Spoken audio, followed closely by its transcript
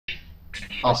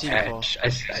Oh, Ash. I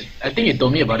think you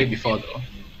told me about it before though.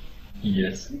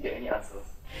 Yes. Did you get any answers?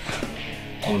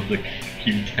 I was the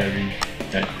team carry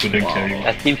that couldn't carry.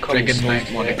 That team called Dragon Knight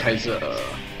Mordekaiser.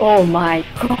 Oh my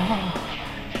god.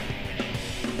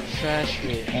 Trash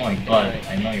me. Oh my god,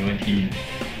 I'm not even in.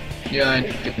 Yeah, I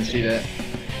can see that.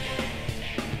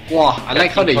 Wow, I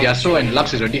like how the Yasuo and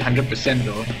Lux is already 100%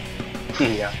 though.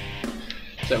 Yeah.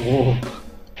 It's like, whoa.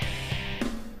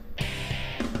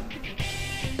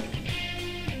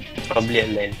 Probably a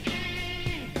lane.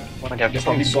 Wow, their They're comp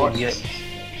probably is so bots. weird.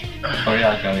 Sorry,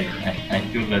 Charlie. I'm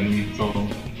still learning, so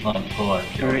not go.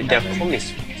 Their comp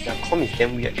is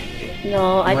damn weird.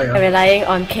 No, Why, I'm relying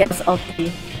on Chaos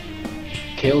ulti.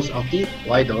 Kale's ulti?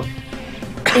 Why though?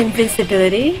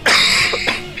 Invincibility?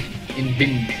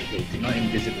 Invincibility, not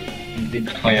invisible.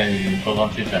 Oh yeah, you go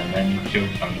on this and then kill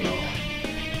jungle.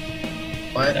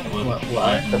 What?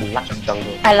 The Lux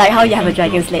jungle. I like how you have a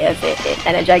Dragon Slayer fit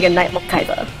and a Dragon Knight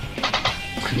Mordekaiser.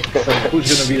 So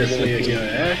who's gonna be the Slayer here,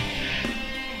 eh?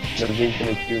 The Vayne's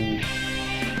gonna kill me.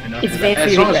 You know, It's very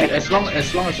as long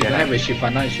as you don't Yeah. have a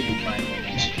Shyvana, it should be fine.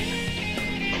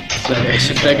 So it's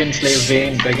a Dragon Slayer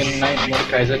Vayne, Dragon Knight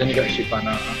Mordekaiser, then you got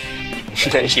Shyvana.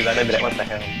 Then Shyvana be like, what the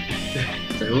hell?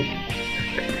 So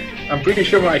I'm pretty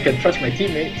sure I can trust my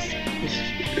teammates.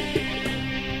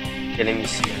 Okay, let me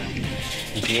see.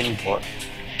 Vayne bot,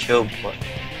 kill bot,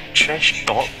 trash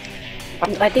dog.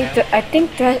 I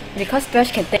think because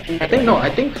Thresh can take Ignite. I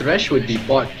think Thresh would be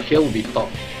bot, Kill would be top.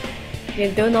 You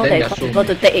do know Then that it's Yasuo. possible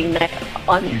to take Ignite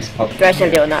on He's probably- Thresh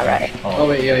and Leona, right? Oh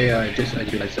wait, yeah, I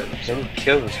realized that. Then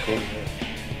kill is cool.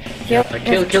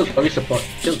 Kill's probably support.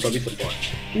 Kill's probably support.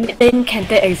 Then can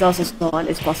take exhaust and so on,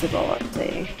 it's possible, I'm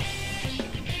saying.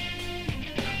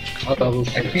 I'll double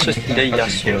I think So it's it's either not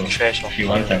Yasuo, kill. trash, or She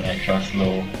wants an extra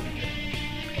slow.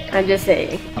 I'm just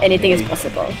saying, anything is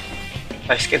possible.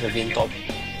 I scared the Vayne top.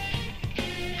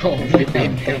 Oh,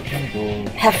 Vayne. Can go.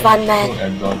 Have fun, man.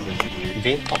 Go exhaust basically.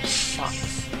 Vayne top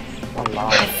sucks.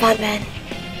 Walao. Have fun, man.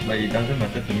 But it doesn't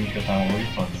matter to me because I'm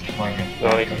always on spike and No,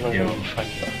 it's spike not and gonna kill. be fun.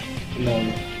 No.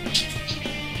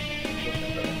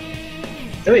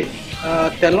 Wait,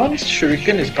 Talon's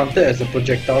Shuriken is counted as a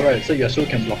projectile, right? So Yasuo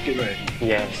can block it, right?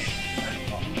 Yes.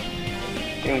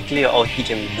 Technically, all he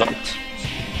can be blocked.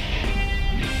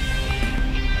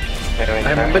 I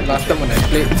remember last time when I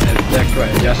played as Zac,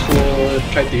 right? Yasuo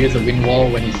tried to use a wind wall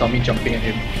when he saw me jumping at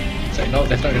him. It's like, no,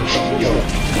 that's not gonna stop you.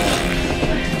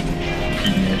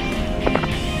 Genius.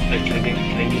 Like dragging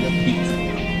the beat.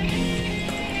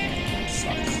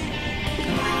 Sucks.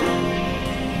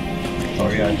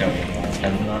 Sorry, Charlie.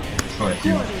 Cannot throw at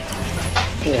you.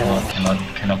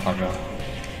 Cannot cover.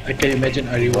 I can imagine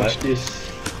I rewatched this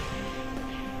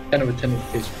 10 over 10 with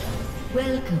face.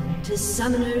 Welcome to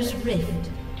Summoner's Rift.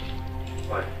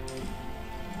 What?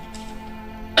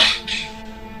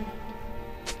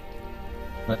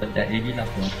 But that AD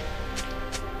last one.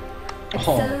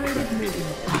 Oh, Third ring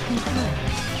up and coming.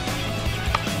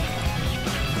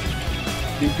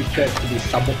 be prepared to be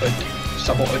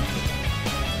summoned.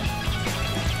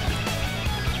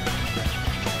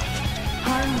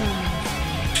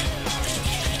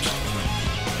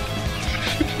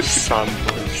 Some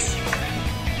boys.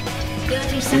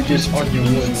 30 You seconds. just on your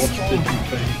own, to watch the destroy.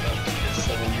 defense. It's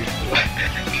so beautiful.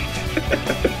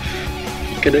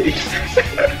 Kena eat.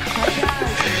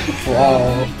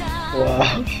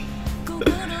 Wow.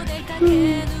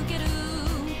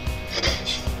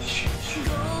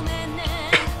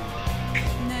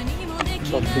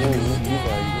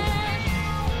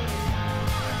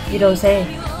 You don't say.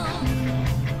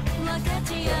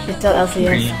 You tell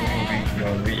LCS.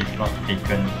 Your rate is not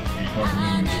taken. It's not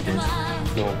being invaded.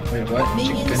 No. Wait, what?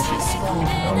 Minions Chicken? have spawned.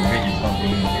 Your rate is not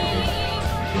being invaded.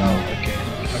 Yeah. Okay,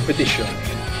 I'm pretty sure.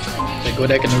 They go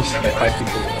there can only see like 5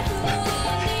 people.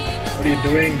 What are you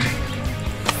doing?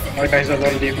 Mordekaiser,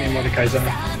 don't leave me, Mordekaiser.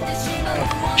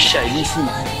 Shit, I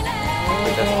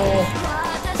see.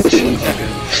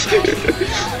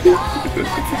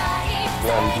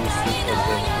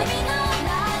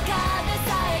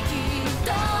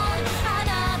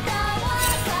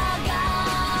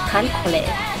 Can't collect.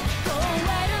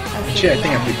 Actually, I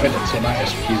think I prefer that Sona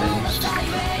as heroes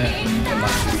than the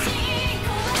last week.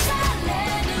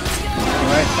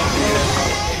 Alright,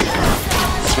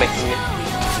 Smacking it.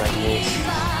 My nose.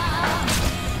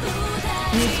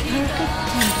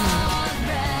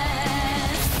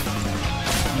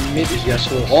 mid is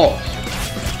Yasuo. Oh,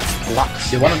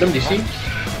 Lux. did one of them DC?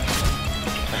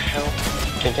 The hell?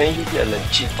 Can you be a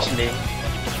legit top lane?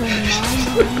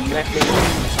 Left lane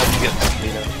is some weird top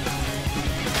laner.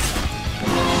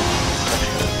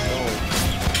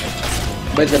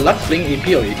 But the Lux playing AP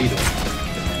or AD though?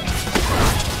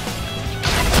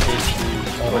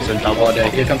 was a double. Oh, there,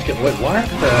 here comes Kid. Wait, what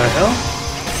the hell?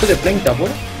 So they're playing double?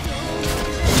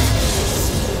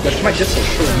 The smite just so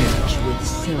sure me. With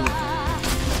silver.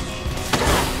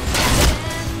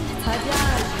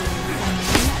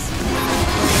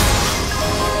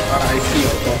 I see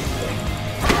your thought.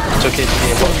 It's okay to be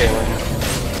a bot game, man.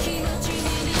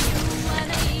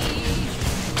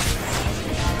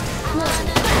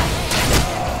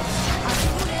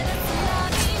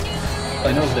 I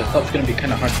know the top's gonna be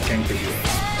kinda hard to gank for you.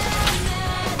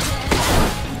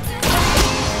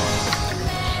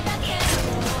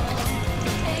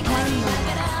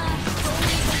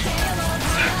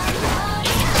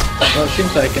 Well, it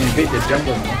seems like I can invade the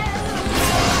jungle now.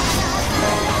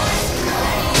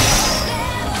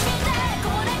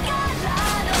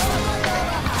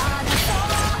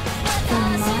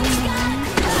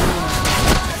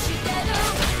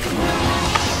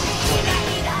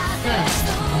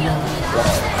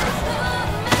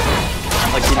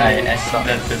 I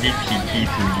accidentally PT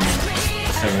to his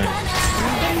turret.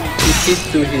 PT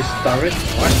to his turret?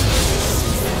 What?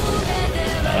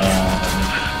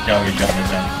 Yeah, we got it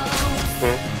done.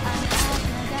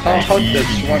 How I does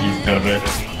into one... his turret.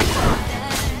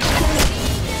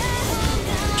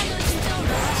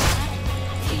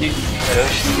 I don't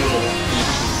see you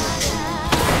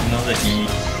You know the E.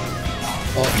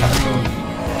 Oh, nothing.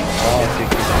 Wow, okay,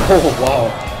 okay. Oh, wow.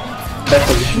 Bad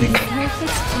positioning.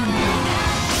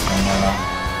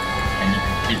 I need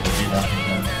to keep the bit up.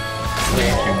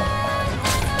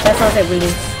 That sounds like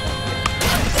release.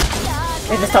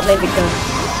 We have to stop playing Victor.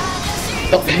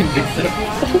 Stop playing Victor.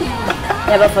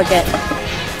 Never forget.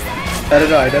 I don't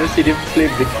know, I never seen him play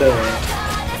Victor.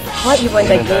 What you won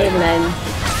the game, man?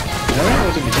 No, it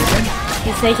wasn't the game, man.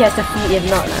 He said he has to feed, if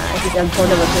not, his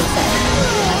opponent will feel sad.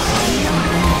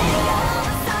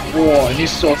 Whoa, and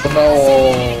he's so now.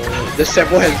 The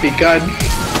Sebo has begun.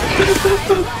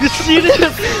 You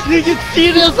serious? You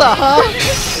serious, huh?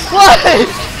 Why?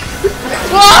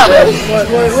 Why? What?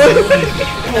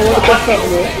 Oh, what the fuck,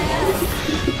 bro?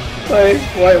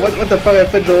 Why? What the fuck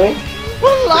happened, though?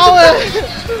 Walao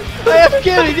I AFK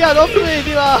already, I don't play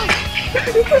already lah.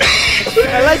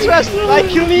 I like trash, like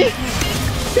kill me.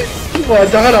 Wah,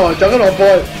 jangan lah,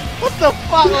 bot. What the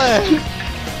fuck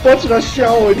Bot sudah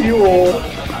sial ni, oh.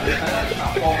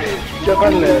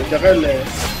 Jangan leh.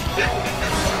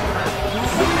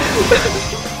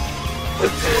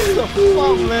 What the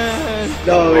fuck, man?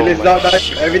 No, it is not that.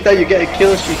 Every time you get a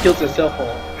kill, she kills herself,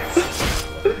 oh.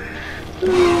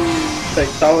 It's like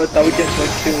Tower gets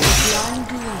one kill.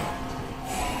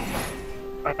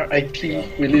 RIP,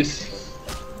 release.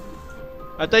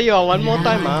 I tell you one more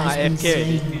time, I AFK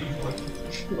already.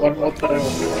 One more time.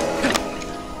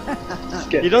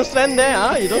 You don't stand there,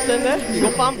 You don't stand there. You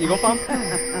go farm.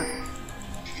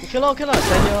 Okay lah,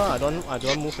 stand here. I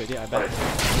don't move already. I bet.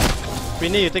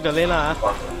 Winnie, you take the lane lah.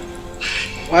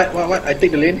 What? I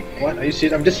take the lane? What? Are you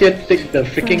serious? I'm just here to take the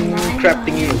freaking crap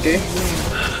thingy, okay?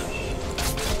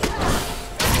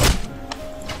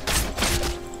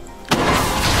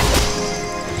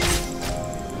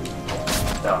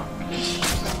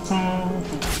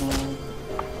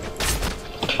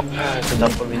 It's a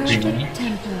double reach.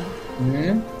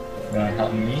 Hmm? Wanna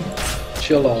help me?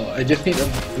 Chill out. I just need a...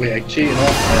 Wait, actually, you know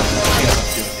what? I think I have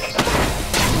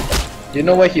to. Do you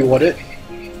know where he warded?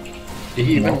 Did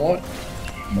he even ward?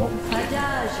 No.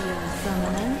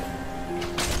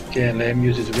 Okay, let him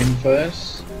use his wing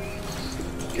first.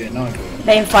 Okay, now I go.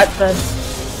 Let him fight first.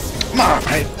 Come on,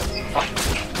 right?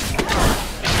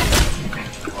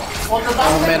 Oh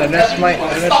man, another smite.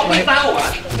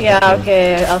 Yeah,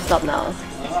 okay, I'll stop now.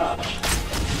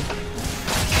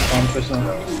 Farm first now.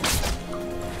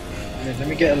 Okay, let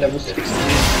me get a level 16.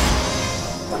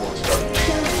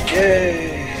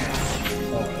 Yay!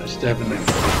 Oh, that's definitely.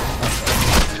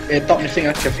 Hey, top missing,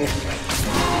 careful.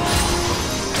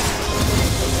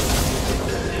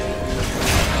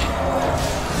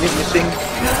 Mid missing.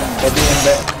 Body one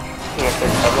back.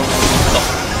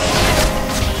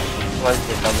 Once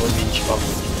the double reach up.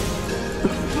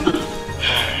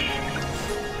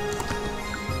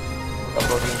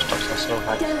 Double reach ups are so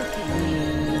hard.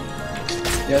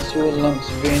 Yasuo lumps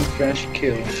vein fresh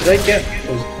kill. Should I get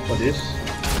for this?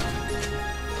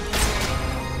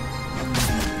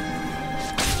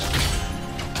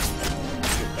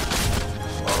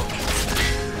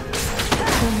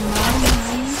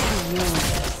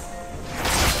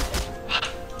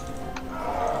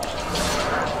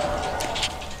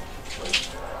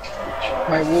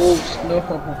 My wolves, no.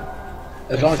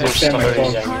 As long as I spare my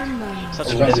forbs.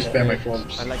 As long as I spare my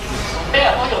forbs. I like this.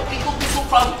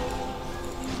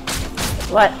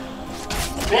 What?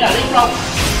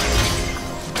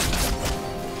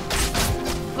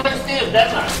 A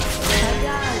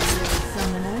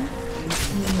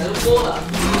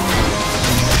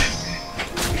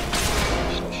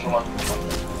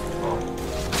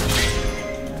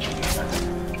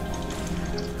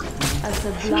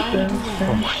sublime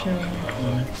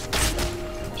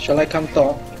Shall I come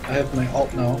top? I have my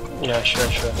ult now. Yeah, sure.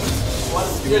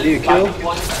 You ready to kill?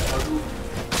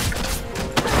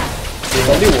 They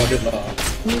probably warded lah.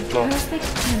 with perfect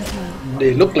tempo.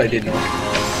 They look like they know.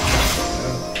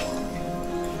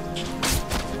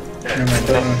 Never mind,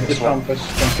 don't know. Just farm first.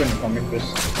 Transfer and farming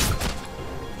first.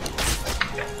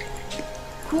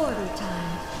 Quarter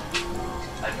time.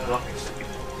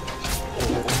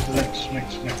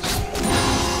 Next.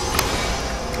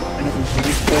 And it will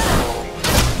be first.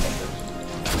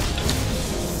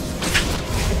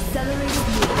 Accelerated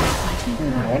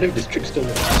movement. I wonder if this trick still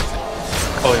works.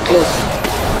 Oh, yeah. Close.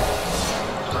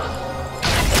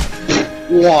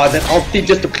 Wow, that ulti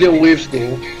just to clear waves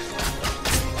though.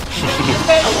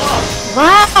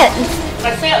 What?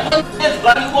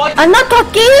 I'm not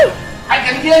talking!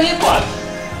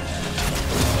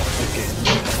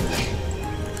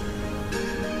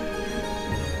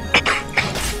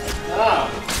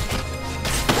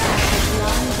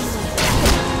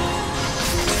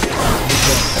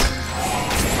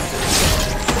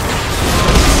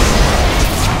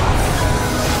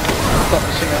 Stop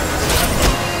pushing out.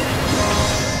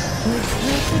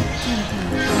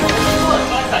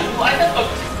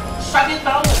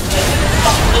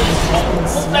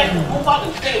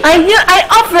 I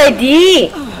off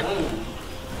already!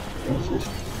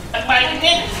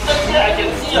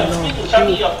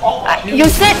 You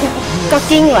said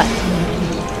talking what?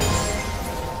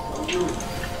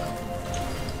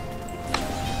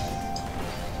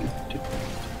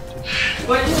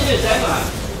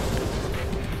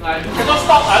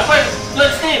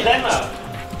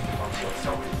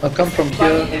 I'll come from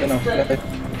here, then I'll fly.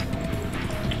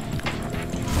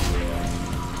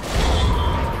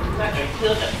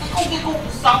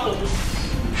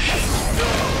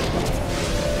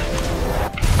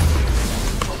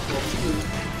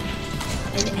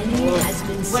 An enemy has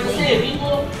been slain.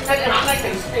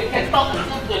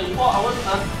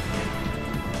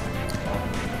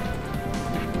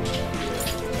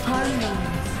 Harmonize.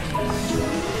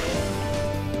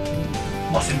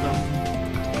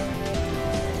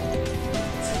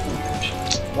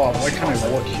 Wow, why can't I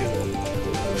ward here?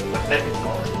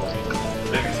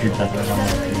 He doesn't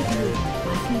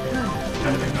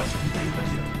know.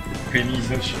 Really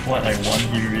knows what I want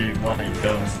him with, what I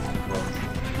don't.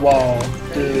 Wow,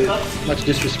 dude, much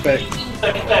disrespect.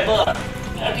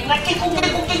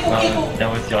 That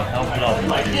was your help lah.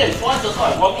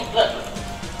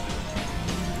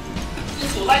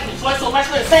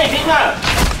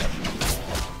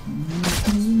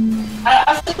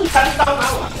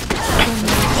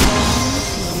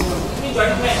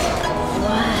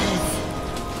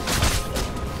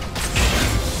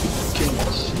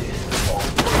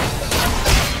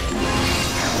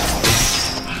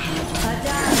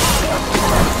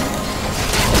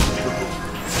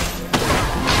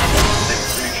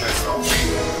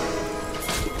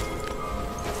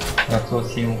 Not so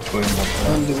simple.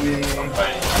 On the way.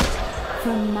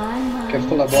 From my mind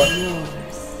Careful about. to yours.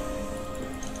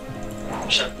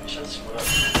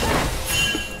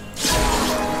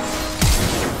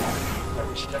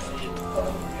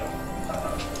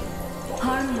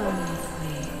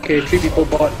 Harmoniously. Okay, 3 people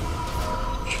bought.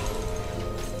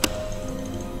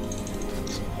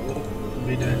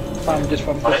 Be there. Farm, just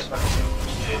farm first.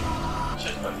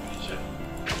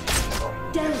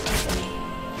 Delicately.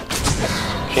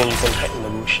 Can you can hack the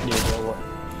bush there or what?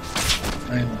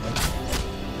 I know.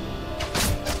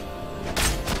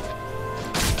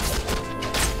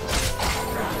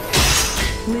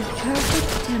 With perfect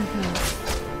tempo.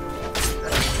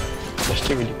 That's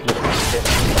still ridiculous.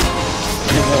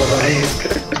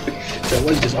 That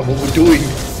was just what we're doing.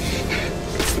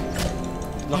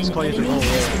 Last An call you to enemy go.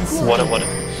 has been slain. Water.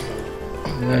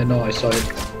 Yeah, I know, I saw it.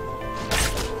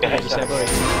 Can hack disable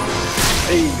already.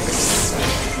 Hey!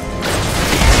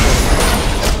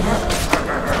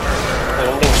 I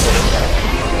don't think it's water.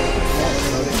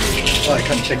 Oh, I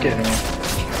can't check it anymore.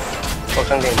 Oh,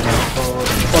 can't get in.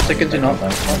 4 seconds enough.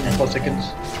 4 seconds.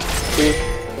 2,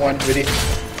 1, ready.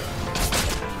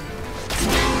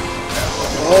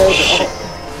 Oh, the shit.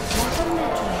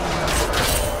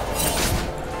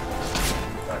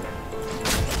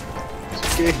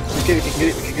 It's okay, we can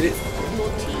get it. Your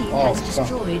team Oh, has fuck.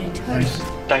 destroyed a turret. Nice.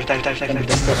 Dive. Can be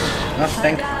done first. Huh?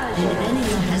 Tank. An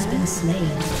enemy has been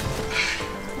slain.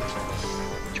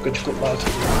 Cukup lah.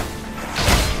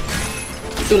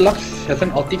 Itu Lux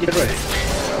hasn't ulti yet, right?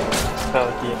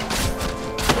 Okay.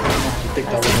 Take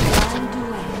that one.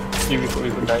 We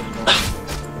could die.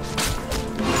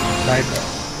 Dive.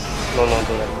 No, don't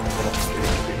die.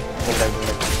 Don't die.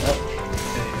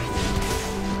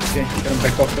 Okay, you can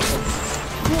back off.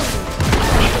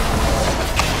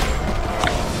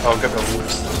 I'll grab the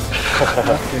wolves.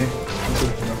 Okay.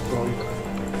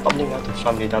 Top lane have to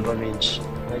farm the double range.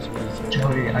 That's easy.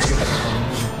 Sorry, I got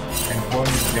some and one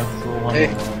just so one Hey,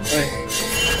 on one. hey.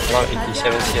 Around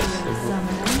 87 CS.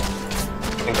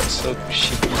 I got so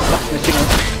shitty. Missing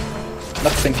one.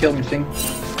 Lux and kill missing.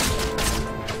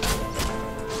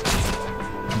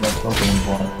 That's not on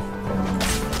one.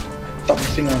 Stop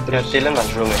missing one. Yeah, Talon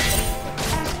mushroom.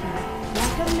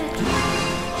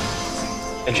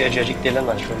 Actually, Talon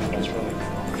mushroom.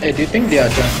 Hey, do you think they are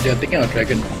taking our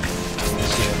dragon?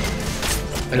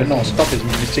 I don't know. Stop is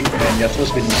missing and you're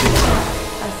supposed to be missing.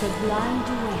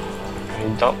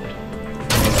 Dog.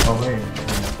 Away.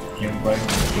 Came back.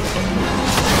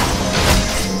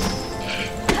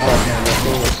 Oh yeah,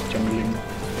 Yasuo was jungling.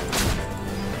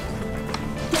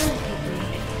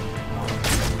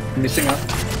 Missing up.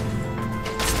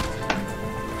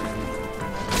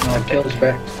 No, kill is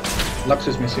back. Lux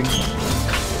is missing.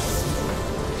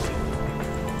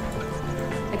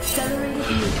 Accelerated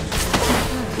movement.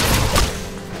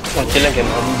 Oh, Talon can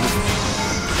only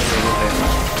do.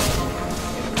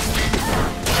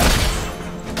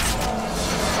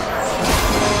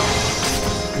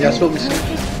 Yasuo missing.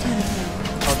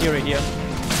 I'll deal right here.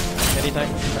 Anytime.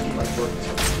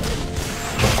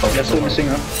 Yasuo missing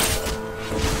up.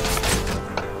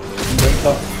 I'm going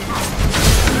top.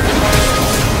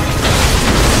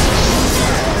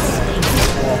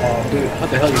 Oh, dude, how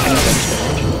the hell you can finish that?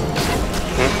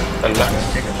 Unlock.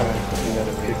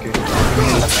 Okay.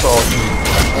 That's all.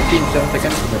 14, 7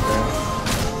 seconds.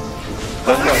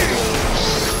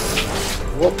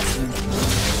 Whoop.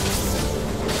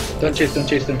 Don't chase.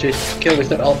 Kill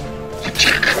wasted ult.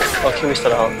 Okay, we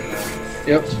start out.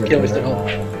 Yep, kill wasted ult.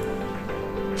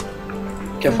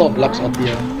 Careful of Lux ulti.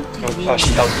 Oh,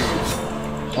 she out.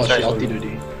 Oh, she ulti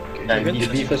already. Yeah, Okay, you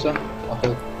B first I'll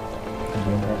hold.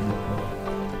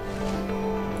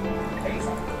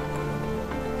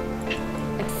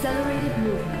 Accelerated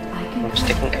movement. I can I'm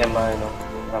sticking Emma, you know.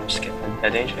 I'm scared. I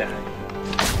danger behind.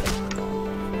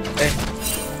 Hey,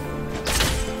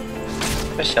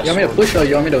 Where's you want me to push or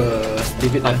you want me to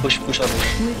leave it I'll there? push on me.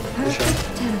 with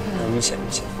perfect tempo.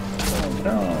 Reset.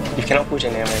 No. You cannot push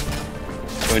an Emma.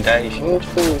 You'll die if you Oh,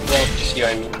 wow. see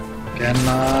what I mean.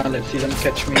 Can let's see them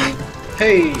catch me.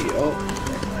 Hey, oh.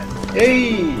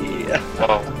 Hey!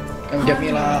 Wow. Come get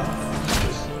me lah.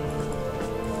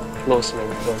 Close, man.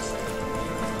 Close.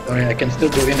 Alright, I can still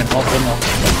go in and ult them now.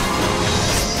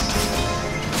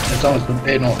 As long as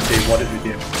hey no, they warded with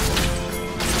you.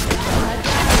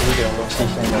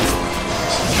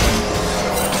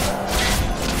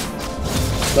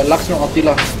 But Lux no ulti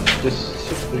lah. Just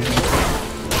so you know.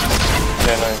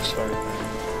 Yeah, no, I'm sorry.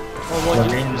 One more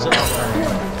use it.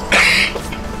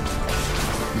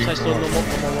 Side stone no more.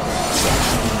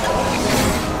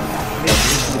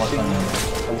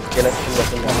 Okay, let's kill that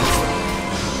one.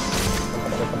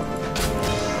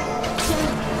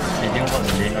 I think about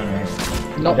the later, right?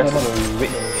 No.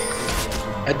 Wait.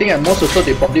 I think at most also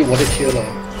they probably warded here lah.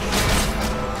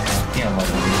 I think about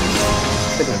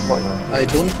the I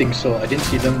don't think so. I didn't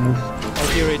see them move.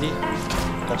 I'll deal ready.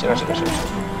 Gotcha.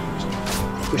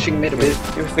 Pushing mid a bit.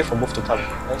 Wait for both to come.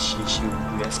 Then she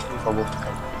will escape for both to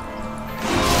come.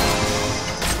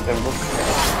 Then both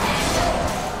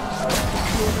come.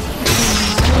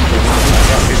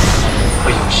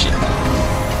 Oh shit.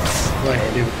 Why?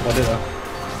 They warded lah.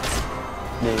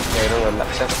 They don't want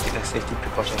to take the safety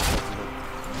precautions.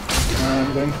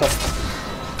 I'm going top.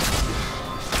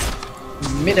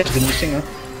 Mid has been missing As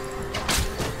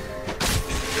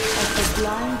the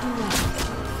blind duet.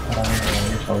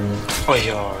 sorry. Oh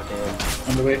yeah, damn.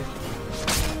 on the way.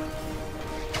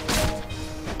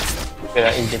 Yeah,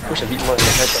 if they push a bit more,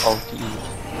 they try to ulti.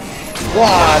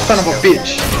 Wow, son of a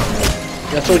bitch!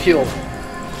 You're so healed.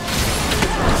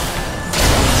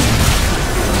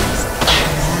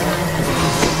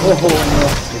 Oh no,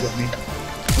 they got me.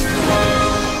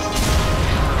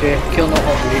 Okay, kill no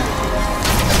ult really.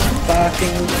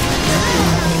 Fucking.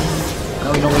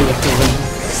 Now we know where we're killing.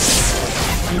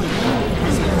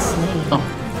 Oh.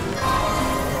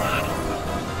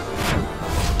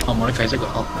 Oh, Mordekaiser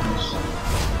got ult. Nice.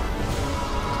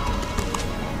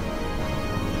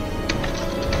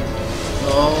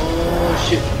 Oh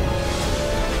shit.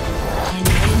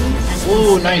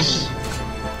 Oh, nice.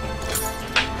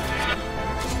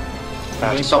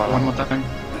 Going top one more time.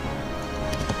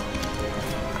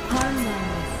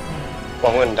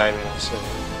 I'm gonna die, man. So.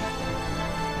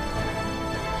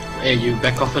 Hey, you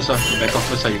back off first, you back off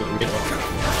first, you got rid of.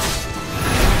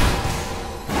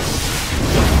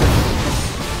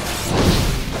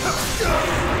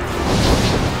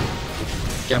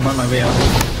 Okay, I'm on my way out.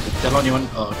 Talon, you want?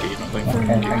 Oh, okay, you're not going. Okay,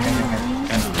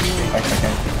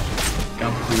 can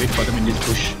we wait for them in this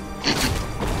bush?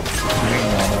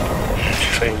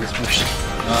 Trying this bush.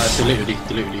 Too late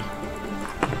already.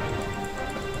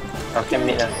 Okay,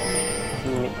 mid lah.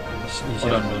 Mid.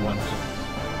 Hold on.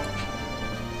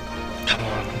 Come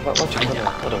on, what you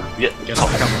got? What a weird Okay,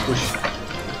 let's come push.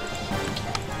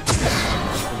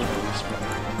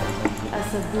 A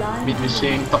sublime Mid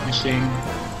missing, top missing.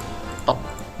 Top.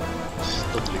 It's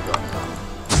totally gone.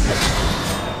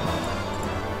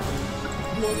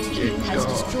 Your team has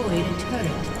destroyed a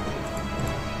turret.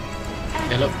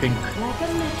 Yellow, pink. Like a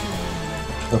meteor.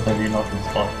 Totally not in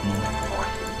spot me.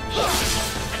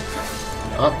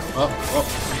 Up.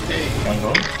 Hey. Can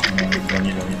go? No, don't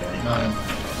need. No.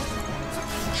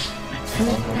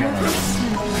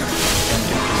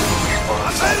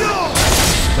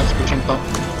 Let's pushing top.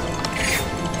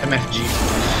 MFG.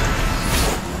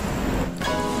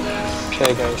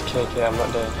 Okay, guys, okay, I'm not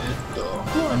there.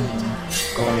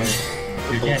 Going.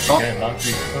 You can Top. get last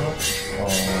week first or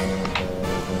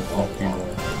the off season.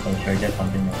 Or should I get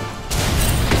something else?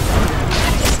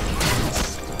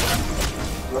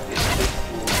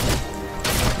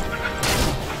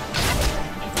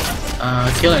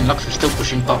 Kill and Lux is still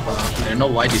pushing top. I don't know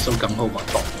why they so gung ho about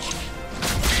top.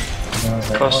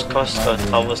 Cause the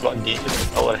tower's not dead. The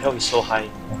tower hell is so high.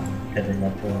 Get the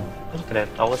letter. Look at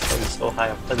that, tower's hell is so high.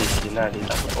 After they see now, they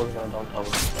double down tower.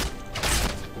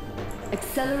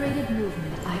 Accelerated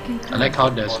movement. I can I like how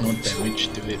there's no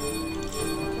damage to it.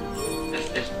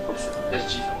 There's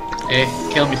G. Hey,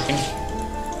 kill missing.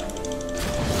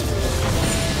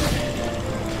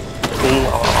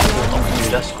 You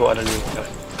just go other lane.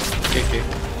 Okay.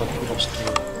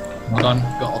 Hold on,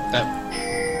 got off tap.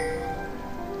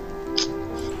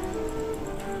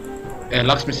 Hey,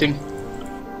 Lux missing.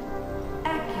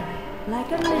 accurate.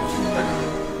 Like a meteor.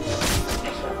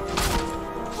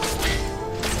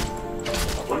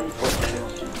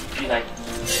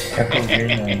 Tackle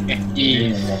green and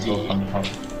yellow on top.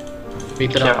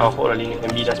 Pick it Yeah, I'll up. hold a lane.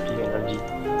 MB just pick and MG.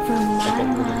 From my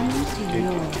mind to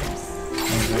yours.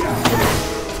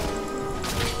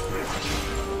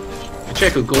 Actually, I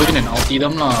could go in and ulti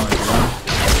them lah. If you want.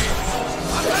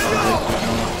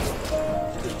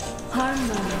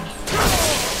 Harmony.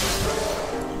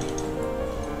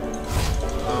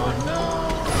 Oh no.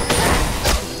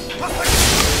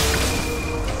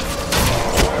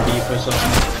 B first up.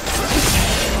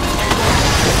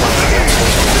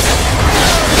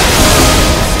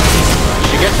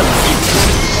 She gets some deep.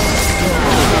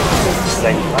 It's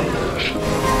like what?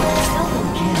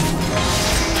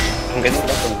 I'm getting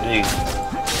back from blue.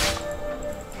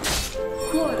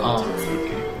 Oh,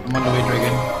 okay. I'm on the way,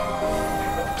 Dragon.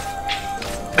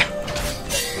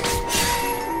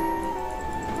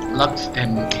 Lux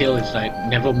and Kill is like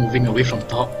never moving away from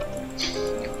top.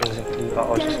 Exactly.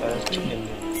 I'll just chicken.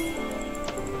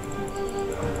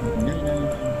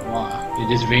 Wow,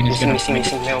 this rain is gonna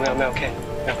Missing. Mel, okay.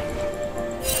 Mel.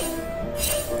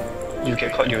 You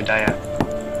get caught, you'll die.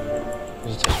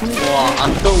 Wow,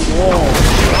 under wall.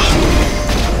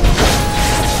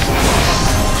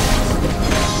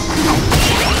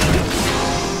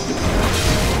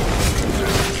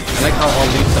 I like how all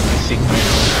lanes are missing.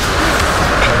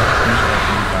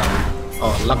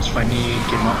 Oh, Lux finally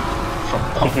came up from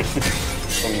top.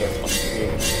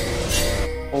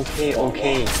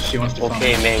 Okay. She wants to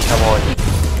Okay, man, come on.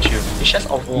 Chill. It's just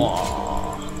off.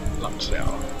 Wow, Lux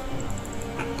now.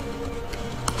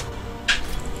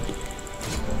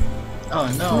 Oh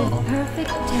no. Perfect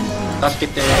tempo. Let's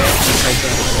get there.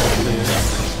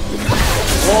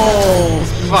 Oh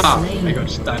fuck! I got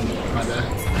stunned, mother.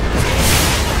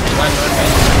 Run, man.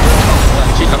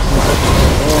 She comes.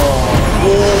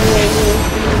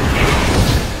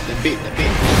 The bait.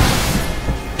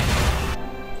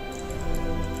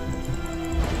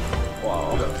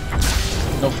 Wow.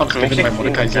 No fucks given by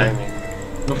Mordekaiser.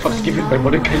 No fucks given by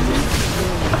Mordekaiser.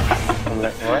 I'm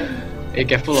like, what? Hey,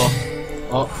 careful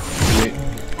oh. Wait.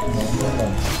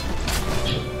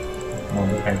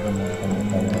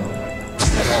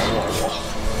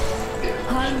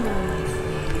 Harmony.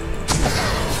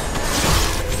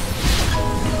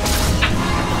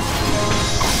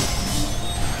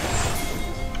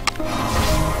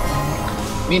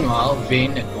 Meanwhile,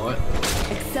 Vayne at what?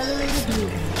 Accelerated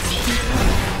movement.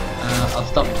 I'll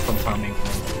stop from farming.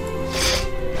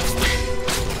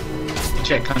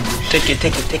 Actually, I can't do shit. Take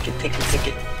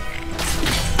it.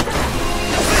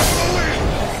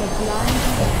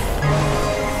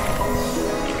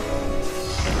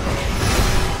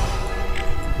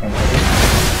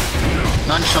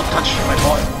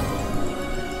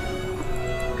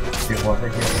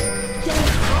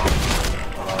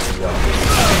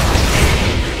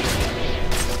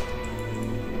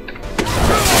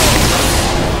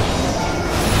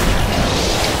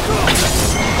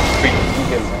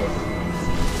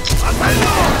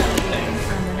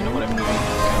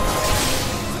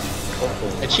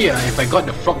 Actually, if I got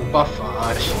the frog buff,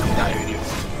 I should die already.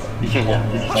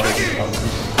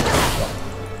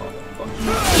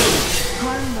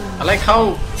 I like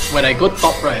how when I go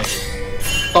top, right,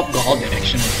 top got all the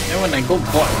action. Then when I go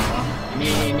bot,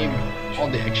 need all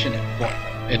the action at bot,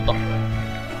 at top.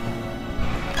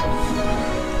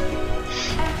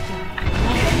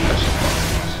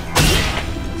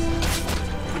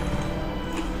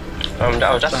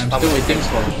 I'll just So I'm still waiting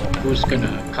for who's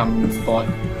gonna come bot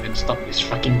and stop this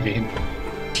fucking vein.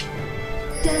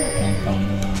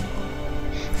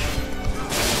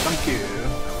 Thank you.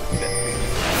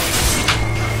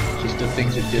 She still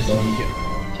thinks it's just me here.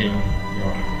 Okay,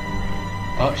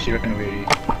 Oh, she ran away.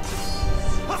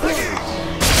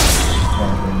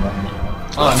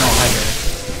 Oh no, hi there.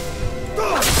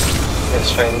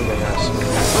 Let's try the Yasuo.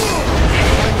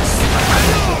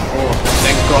 Oh,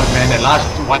 thank god man, the last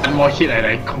one more hit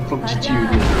I confirmed GG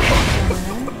already.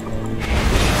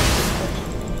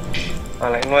 I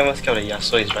like no one scared the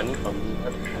Yasuo is running from me.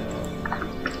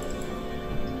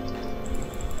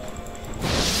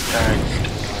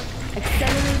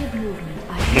 Accelerated movement.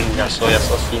 Yasuo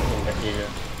seen in that area.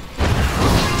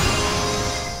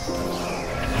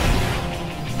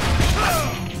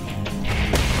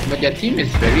 But their team is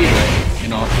very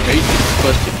like, very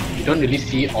dispersed. You don't really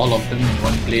see all of them in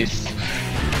one place.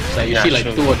 It's like you see like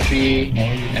 2 or 3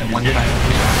 at one time.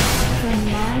 From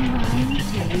my mind to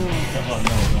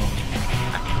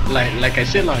yours. Like I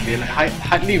said, they like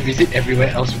hardly visit everywhere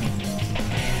else.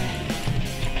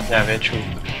 Yeah, very true.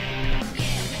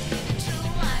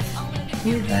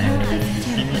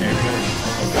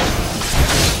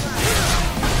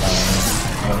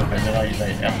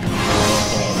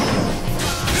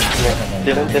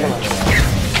 Dylan.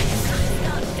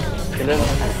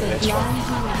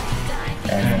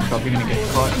 I'm probably gonna get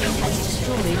caught.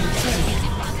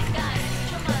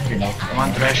 Come on,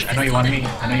 Thresh. I know you want me.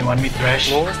 Thresh.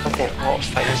 No one's talking about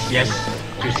fight. Yes.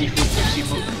 Juicy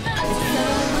food.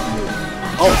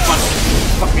 Oh fuck.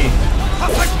 Fuck me.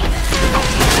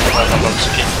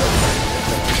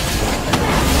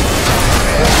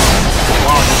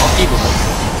 Wow, the ulti bro.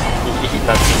 He hit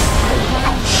nothing.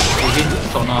 He hit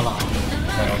Sona lah.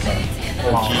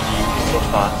 Oh, GG, so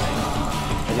fast.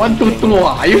 1-2-2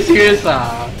 are you serious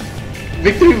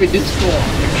Victory with this score.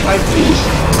 Try please.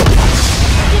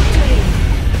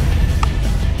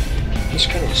 This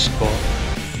kind of score.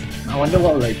 I wonder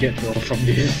what will I get though from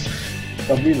this.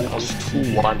 Probably like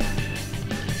 2-1.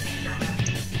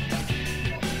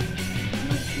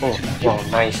 Oh, wow,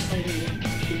 nice.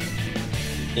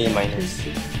 A minus.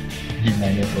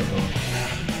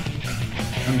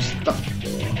 I'm stuck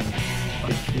though.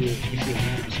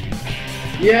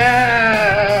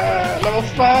 Yeah! Level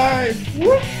 5!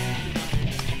 Woo!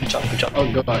 Good job.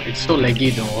 Oh god, it's so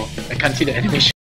laggy though. I can't see the animation.